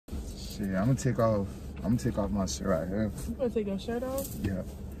Shit, I'm gonna take off my shirt right here. You gonna take your shirt off? Yeah.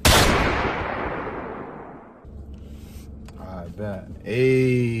 I bet.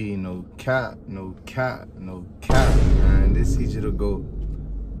 Hey, no cap, man. This EJDaGoat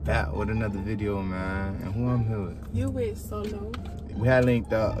back with another video, man. And who I'm here with? You with Solo. We had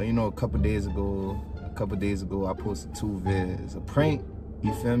linked up, you know, a couple days ago, I posted 2 vids. A prank,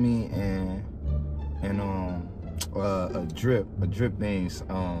 you feel me? And a drip names,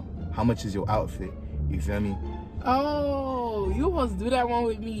 how much is your outfit? You feel me? Oh, you supposed to do that one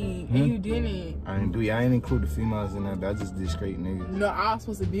with me, and you didn't. I didn't do it. I didn't include the females in that, but I just did straight niggas. No, I was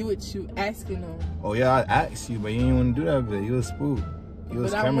supposed to be with you, asking them. Oh yeah, I asked you, but you didn't want to do that, but you was spook. You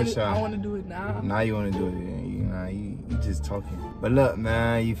was camera shy. I want to do it now. Now you want to do it. You just talking. But look,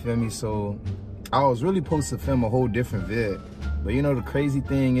 man, you feel me? So I was really supposed to film a whole different vid, but you know the crazy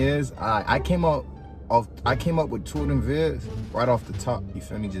thing is, I came up with 2 of them vids right off the top. You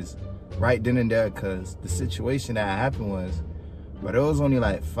feel me? Just right then and there, cause the situation that happened was, but it was only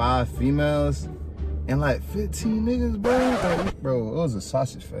like 5 females and like 15 niggas, bro. Like, bro, it was a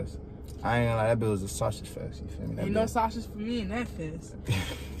sausage fest. I ain't gonna lie, that bill was a sausage fest. You feel me? Ain't no sausage for me in that fest,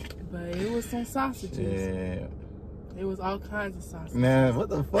 but it was some sausages. Yeah. It was all kinds of sausages. Man, what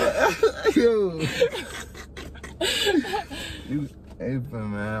the fuck? Yo. Hey,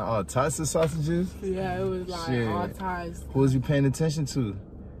 man, all types of sausages? Yeah, it was like all types. Who was you paying attention to?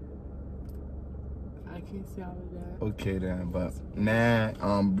 I can't see all of that. Okay then, but man,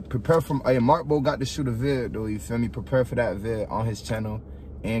 prepare for, Markbo got to shoot a vid though, you feel me? Prepare for that vid on his channel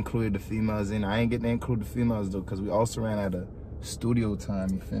and included the females in. I ain't getting to include the females though, cause we also ran out of studio time,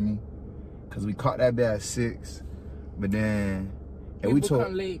 you feel me? Cause we caught that bit at 6, but then we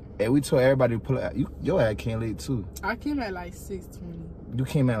told everybody to pull out. Your ass came late too. I came at like 6:20. You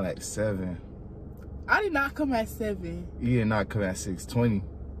came at like 7. I did not come at 7. You did not come at 6:20.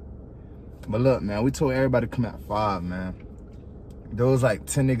 But look, man, we told everybody to come at 5, man. There was like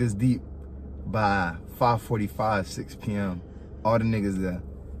 10 niggas deep by 5:45, 6 p.m. All the niggas there.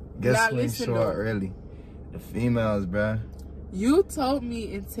 Guess who ain't show up early? The females, bruh. You told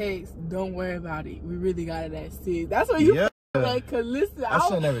me in text, don't worry about it. We really got it at 6. That's what you like, cause listen, I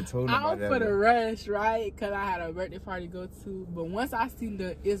should never told you about that. I was for the rush, right? Cause I had a birthday party to go to. But once I seen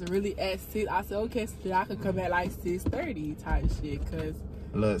it's really at 6, I said, okay, so I could come at like 6:30 type shit. Cause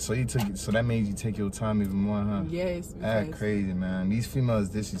look, so that means you take your time even more, huh? Yes. That's crazy, man. These females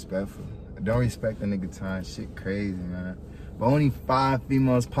disrespectful. Don't respect the nigga time. Shit crazy, man. But only 5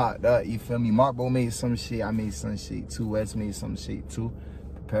 females popped up, you feel me? Markbo made some shit, I made some shit too. West made some shit too.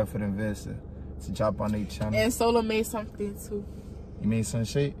 Prepare for the investor to drop on their channel. And Solo made something too. You made some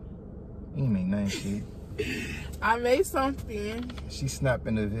shit? You ain't made nothing shit. I made something. She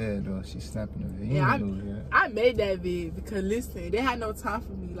snapping the vid though. She snapping the vid. I made that vid because listen, they had no time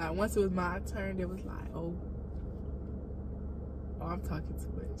for me. Like once it was my turn, they was like, oh, I'm talking too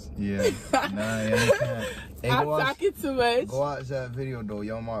much. Yeah. Nah, yeah, you can't. Hey, I'm talking too much. Go watch that video though,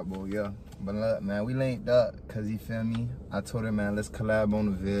 yo Markbo, yeah. But look, man, we linked up cause you feel me? I told her, man, let's collab on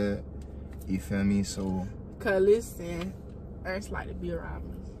the vid. You feel me? So cause listen, Ernst like to be around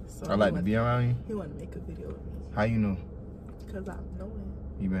me. So I like to be around you? He want to make a video with me. How you know? Cause I know him.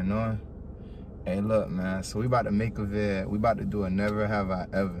 You been knowing? Hey, look, man. So we about to make a vid. We about to do a never have I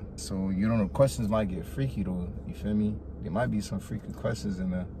ever. So you know the questions might get freaky though. You feel me? There might be some freaky questions in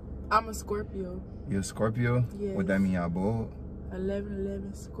there. I'm a Scorpio. You a Scorpio? Yes. What that mean, y'all bold?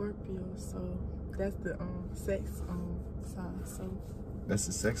 11/11 Scorpio. So that's the sex sign. So that's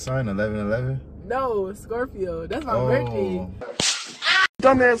the sex sign, 11/11? No, Scorpio. That's my birthday.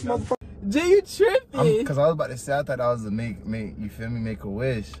 Dumbass motherfucker. G, you tripping? Cause I was about to say, I thought I was to make you feel me, make a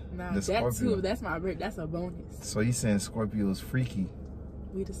wish. Nah, that too. That's my birthday. That's a bonus. So you saying Scorpio is freaky?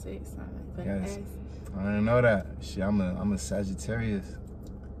 We the sex sign. Yes. I didn't know that. Shit, I'm a Sagittarius.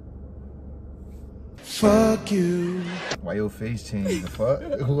 Fuck you. Why your face changed? The fuck?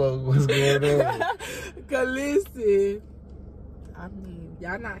 What's going on? Cause listen, I mean,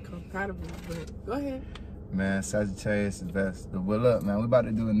 y'all not compatible, but go ahead. Man, Sagittarius is best. But look, man, we about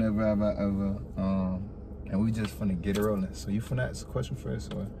to do a never have I ever, and we just finna get it rolling. So you finna ask a question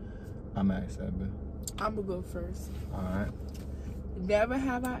first, or I'm ask that, bit? I'm gonna go first. All right. Never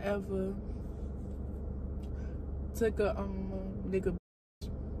have I ever took a nigga.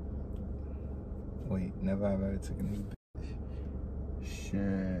 Wait, never have I ever took a nigga bitch.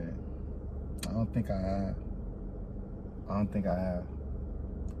 Shit. I don't think I have. I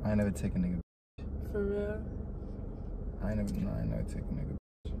ain't never taken a nigga bitch. For real? I ain't never taken a nigga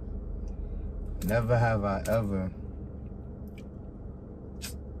bitch. Never have I ever.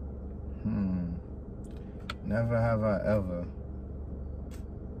 Never have I ever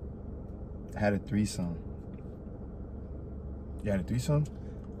had a threesome. You had a threesome?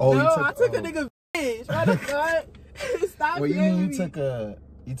 Oh, no, I took a nigga bitch. What the fuck? Stop What you playing mean me. you took a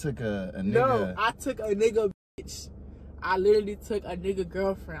nigga? No, I took a nigga bitch. I literally took a nigga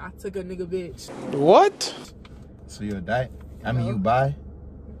girlfriend. I took a nigga bitch. What? So you're a dyke? I mean, No. you bi?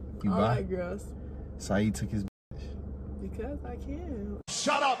 You I bi? like girls. So how you took his Because I can.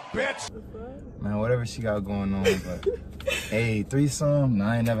 Shut up, bitch! The fuck? man, whatever she got going on, but hey, threesome? No,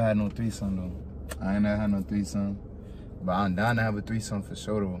 I ain't never had no threesome though. I ain't never had no threesome. But I'm down to have a threesome for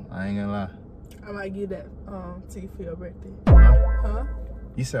sure though. I ain't gonna lie. I might give that to you for your birthday. Huh? Huh?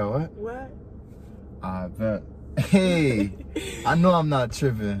 You said what? What? I bet. Hey, I know I'm not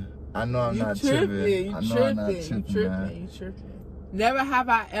tripping. I know I'm not tripping. You I know tripping. I'm not You tripping, tripping. man. You tripping. Never have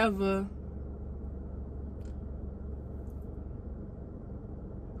I ever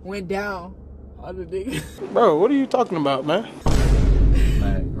went down on the nigga. Bro, what are you talking about, man?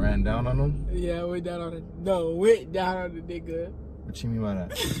 Like, ran down on him? Yeah, went down on the went down on the nigga. What you mean by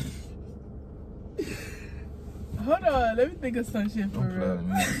that? Hold on, let me think of some shit for Don't play real. with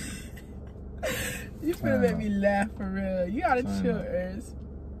me. You finna make me laugh for real. You gotta Turn chill, up. Ernst.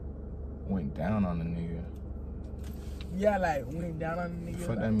 Went down on the nigga. Yeah, like went down on the nigga. What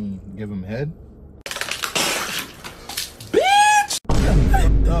Like, that mean? Give him head? Bitch!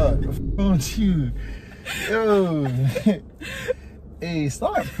 What's wrong with you? Yo. Hey,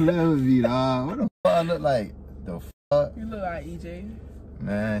 stop playing with me, dog. What the fuck I look like? The fuck? you look like EJ.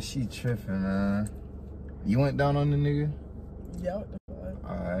 Man, she tripping, man. You went down on the nigga? Yeah, what the fuck?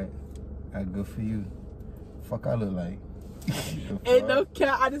 Alright. That's good for you. Fuck I look like. Ain't no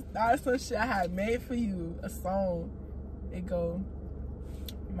cap. I just thought of some shit I had made for you. A song. It go,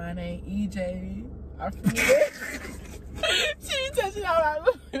 my name EJ. I'm from there. She be touching out like,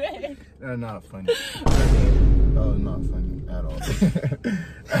 look at that. That's not funny. That was not funny at all.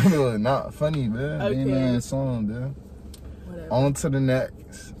 That was not funny, man. Okay. Man, song, man. Whatever. On to the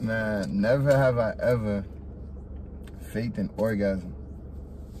next, man. Never have I ever faked an orgasm.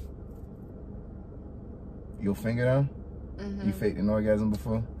 Your finger down? Mm-hmm. You faked an orgasm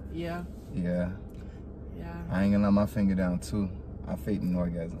before? Yeah. Yeah. Yeah. I ain't gonna let my finger down too. I faked an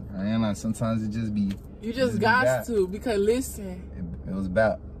orgasm. I ain't gonna. Sometimes it just be. You just be got bad. to, because listen. It was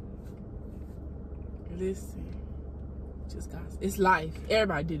bad. Listen. Just got to. It's life.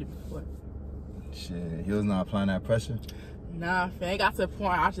 Everybody did it before. Shit, he was not applying that pressure. Nah, fam. It got to a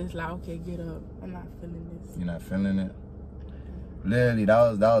point I was just like, okay, get up. I'm not feeling this. You're not feeling it. Literally,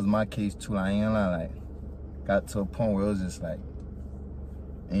 that was my case too. I ain't gonna lie. Like, got to a point where it was just like,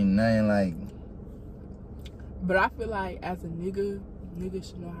 ain't nothing like. But I feel like as a nigga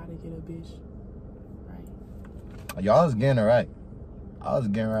should know how to get a bitch. Right. Y'all was getting it right. I was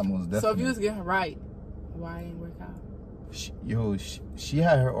getting it right most definitely. So if you was getting her right, why it ain't work out? She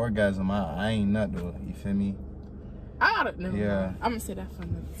had her orgasm. I ain't nut though. You feel me? I gotta never Yeah. mind. I'm gonna say that for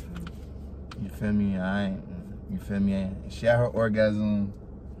another time. You feel me? I ain't. You feel me? She had her orgasm.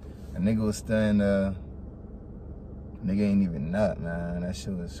 A nigga was still in the. Nigga ain't even nut, man. That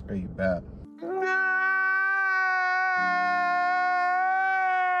shit was straight bad.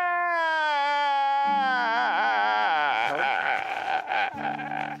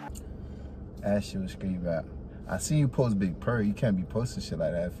 That shit was straight bad. I seen you post Big Purr. You can't be posting shit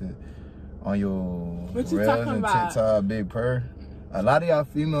like that if it on your What you Reels talking and about? TikTok. Big Purr. A lot of y'all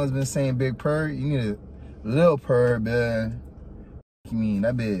females been saying Big Purr. You need a little purr, man. You mean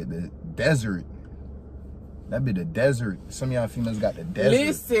that be the desert? That be the desert. Some of y'all females got the desert.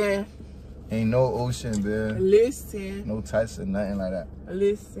 Listen. Ain't no ocean, man. Listen. No types of nothing like that.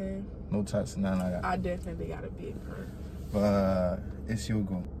 Listen. No types of nothing like that. I definitely got a big purr. But it's your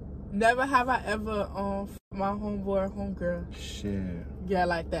go. Never have I ever my homeboy or homegirl. Shit. Yeah,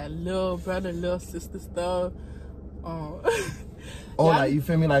 like that little brother, little sister stuff. Oh, yeah, like you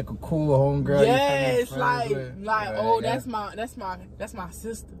feel me, like a cool homegirl. yes, you feel me, friends with? like Yeah, oh, yeah. that's my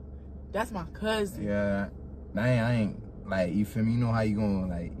sister. That's my cousin. Yeah, I ain't like you feel me. You know how you gonna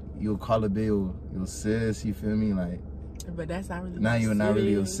like you'll call a bill your sis. You feel me, like. But that's not really. Now you're not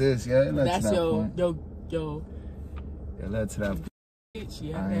really your sis. Yeah, it led That's to that your point. It led to that. bitch.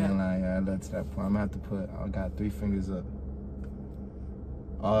 Yeah, I ain't lying. Yeah, it led to that point. I'm gonna have to put. I got 3 fingers up.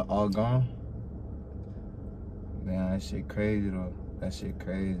 All gone. Man, that shit crazy though. That shit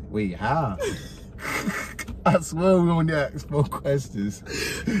crazy. Wait, how? I swear we only asked 4 questions.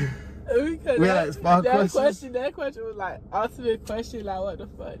 Because We asked 5 questions. That question was like ultimate question. Like what the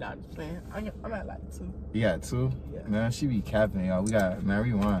fuck? Nah, I'm just playing. I'm at like 2. You got 2? Yeah. Man, she be capping, y'all. We got, man,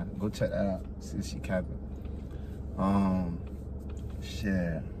 rewind. Go check that out. See if she capping.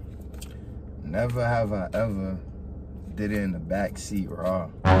 Shit. Never have I ever did it in the backseat raw.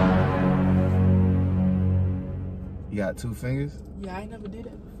 You got 2 fingers? Yeah, I ain't never did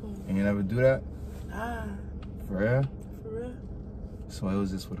that before. And you never do that? Nah. For real? For real. So it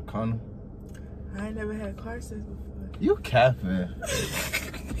was just with a condom? I ain't never had car sex before. You capping.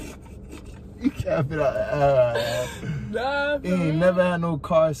 You capping out. Nah, You ain't never had no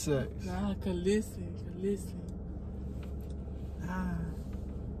car sex. Nah, could listen. Nah.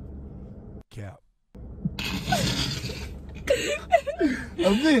 Cap.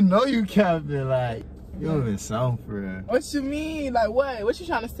 I didn't know you capping. Like, you don't even sound for real. What you mean? Like what? What you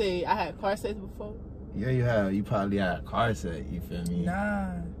trying to say? I had car sex before? Yeah, you have. You probably had car sex. You feel me?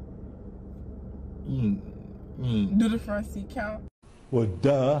 Nah. You ain't. Do the front seat count? Well,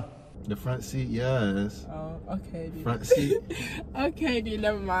 duh. The front seat, yes. Oh, okay. Dude. Front seat? Okay, dude.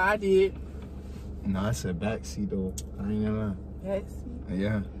 Never mind. I did. No, I said back seat though. I ain't never. Back seat?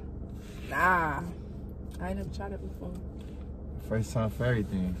 Yeah. Nah. I ain't never tried it before. First time for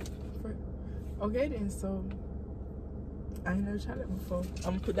everything. Okay then, so I ain't never tried it before. I'm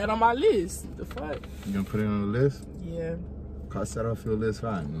gonna put that on my list. The fuck? You gonna put it on the list? Yeah. Cross that off your list,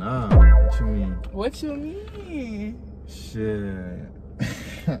 right? Nah. What you mean? What you mean? Shit.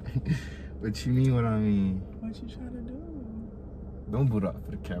 What you mean? What I mean? What you trying to do? Don't boot up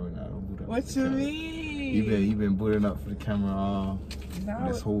for the camera now. Don't boot up. What for the you camera. mean? You been booting up for the camera all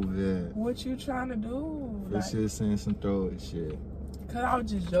this whole vid. What you trying to do? That shit saying some throw shit. Cause I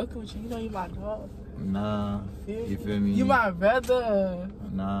was just joking with you. You know you my dog. Nah. You feel me? You my brother.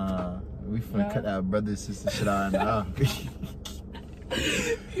 Nah. We finna cut that brother sister shit out now.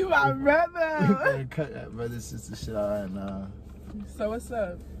 You my We brother. finna cut that brother sister shit out right now. So what's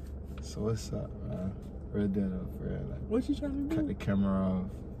up? So what's up, man? Real deal though, for real. Like, What you trying to cut do? the camera off.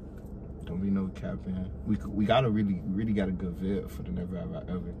 Don't be no capping. We gotta really got a good vid for the Never Have I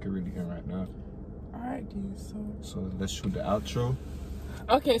Ever. Could really end right now. Alright, dude. So let's shoot the outro.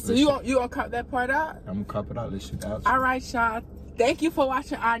 Okay, so you gonna cut that part out? I'm gonna cop it out. Let's shoot the outro. Alright, y'all. Thank you for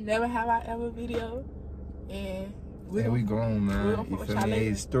watching our Never Have I Ever video. And There we go, man. we gonna You fuck feel with y'all me?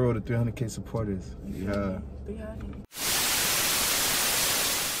 later. It's through the 300K supporters. Yeah. 300.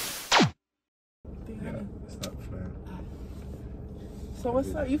 Yeah. Stop playing. So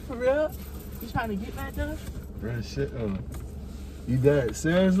what's up? You for real? You trying to get that done? Real shit though. You that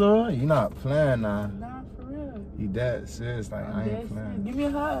serious though? You not playing now. Nah, for real. You that serious? Like I ain't playing. Give me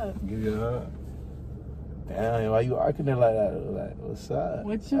a hug. Give you a hug. Damn, why you arcing it like that? Like, what's up?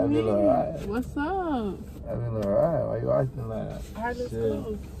 What you mean? Right. What's up? I feel alright. Why you arcing like that? Alright, let's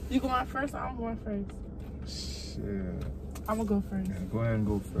go. You going first or I'm going first? Shit. I'm gonna go first. Yeah, go ahead and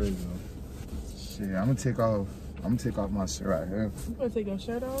go first though. Shit, I'm gonna take off my shirt right here. You gonna take your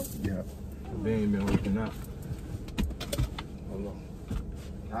shirt off? Yeah. They ain't been working out. Hold on.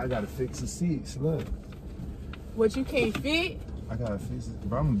 I gotta fix the seats, look. What, you can't fit? I gotta fix it.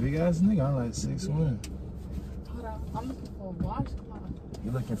 Bro, I'm a big ass nigga. I'm like 6'1". Hold on. I'm looking for a washcloth.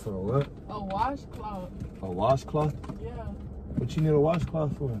 You looking for a what? A washcloth. A washcloth? Yeah. What you need a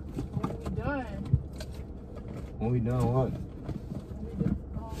washcloth for? When we done. When we done what?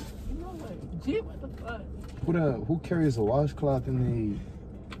 You know what? Gee, what the fuck? Who carries a washcloth in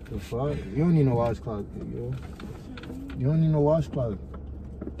the fuck? You don't need no washcloth, yo. You don't need no washcloth.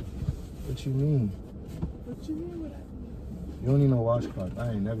 What you mean? What you mean with that? You don't need no washcloth.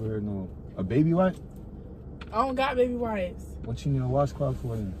 I ain't never heard no. A baby wipe? I don't got baby wipes. What you need a washcloth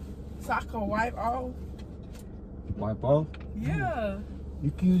for then? So I can wipe off? Wipe off? Yeah.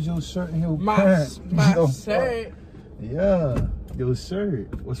 You can use your shirt and your My pants. Yo, shirt. Yeah. Your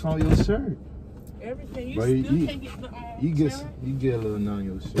shirt. What's wrong with your shirt? Everything. You Bro, still you can't get the You get shirt? you get a little none on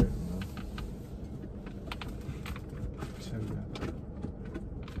your shirt, man. Check that.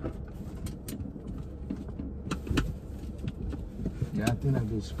 Yeah, I think that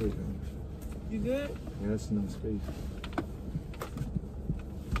goes space, man. You good? Yeah, that's enough space.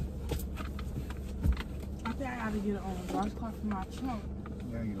 I think I gotta get a washcloth for my trunk.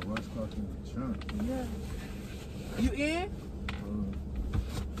 You gotta get a washcloth in the trunk. Yeah. You in?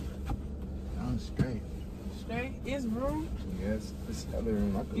 I'm straight. Straight? Is room? Yes, it's the other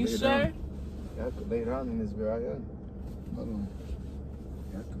room. I could You lay sure? down. Yeah, I could lay down in this bed right here. Hold on.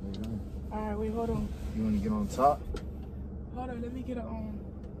 Yeah, I could lay down. Alright, wait, hold on. You wanna get on top? Hold on, let me get a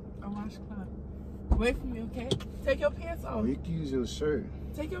washcloth. Wait for me, okay? Take your pants Oh, off. you can use your shirt.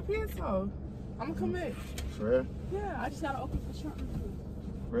 Take your pants off. I'm gonna come in. For real? Yeah, I just gotta open the trunk real quick.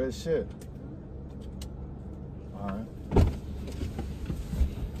 Real shit. Alright.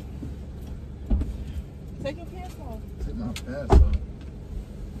 Take your pants off. Take my pants off.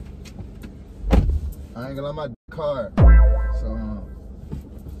 I ain't gonna let my car. So,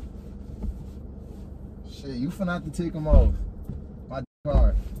 shit, you finna have to take them off. My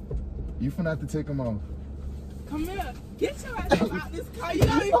car. You finna have to take them off. Come here. Get your ass out this car. You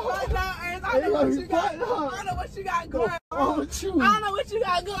got me fucked up, Ernst. I don't know what you got. I don't know what you got going on. What's wrong with you? I don't know what you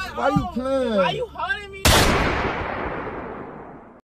got going on. Why you playing? Why you holding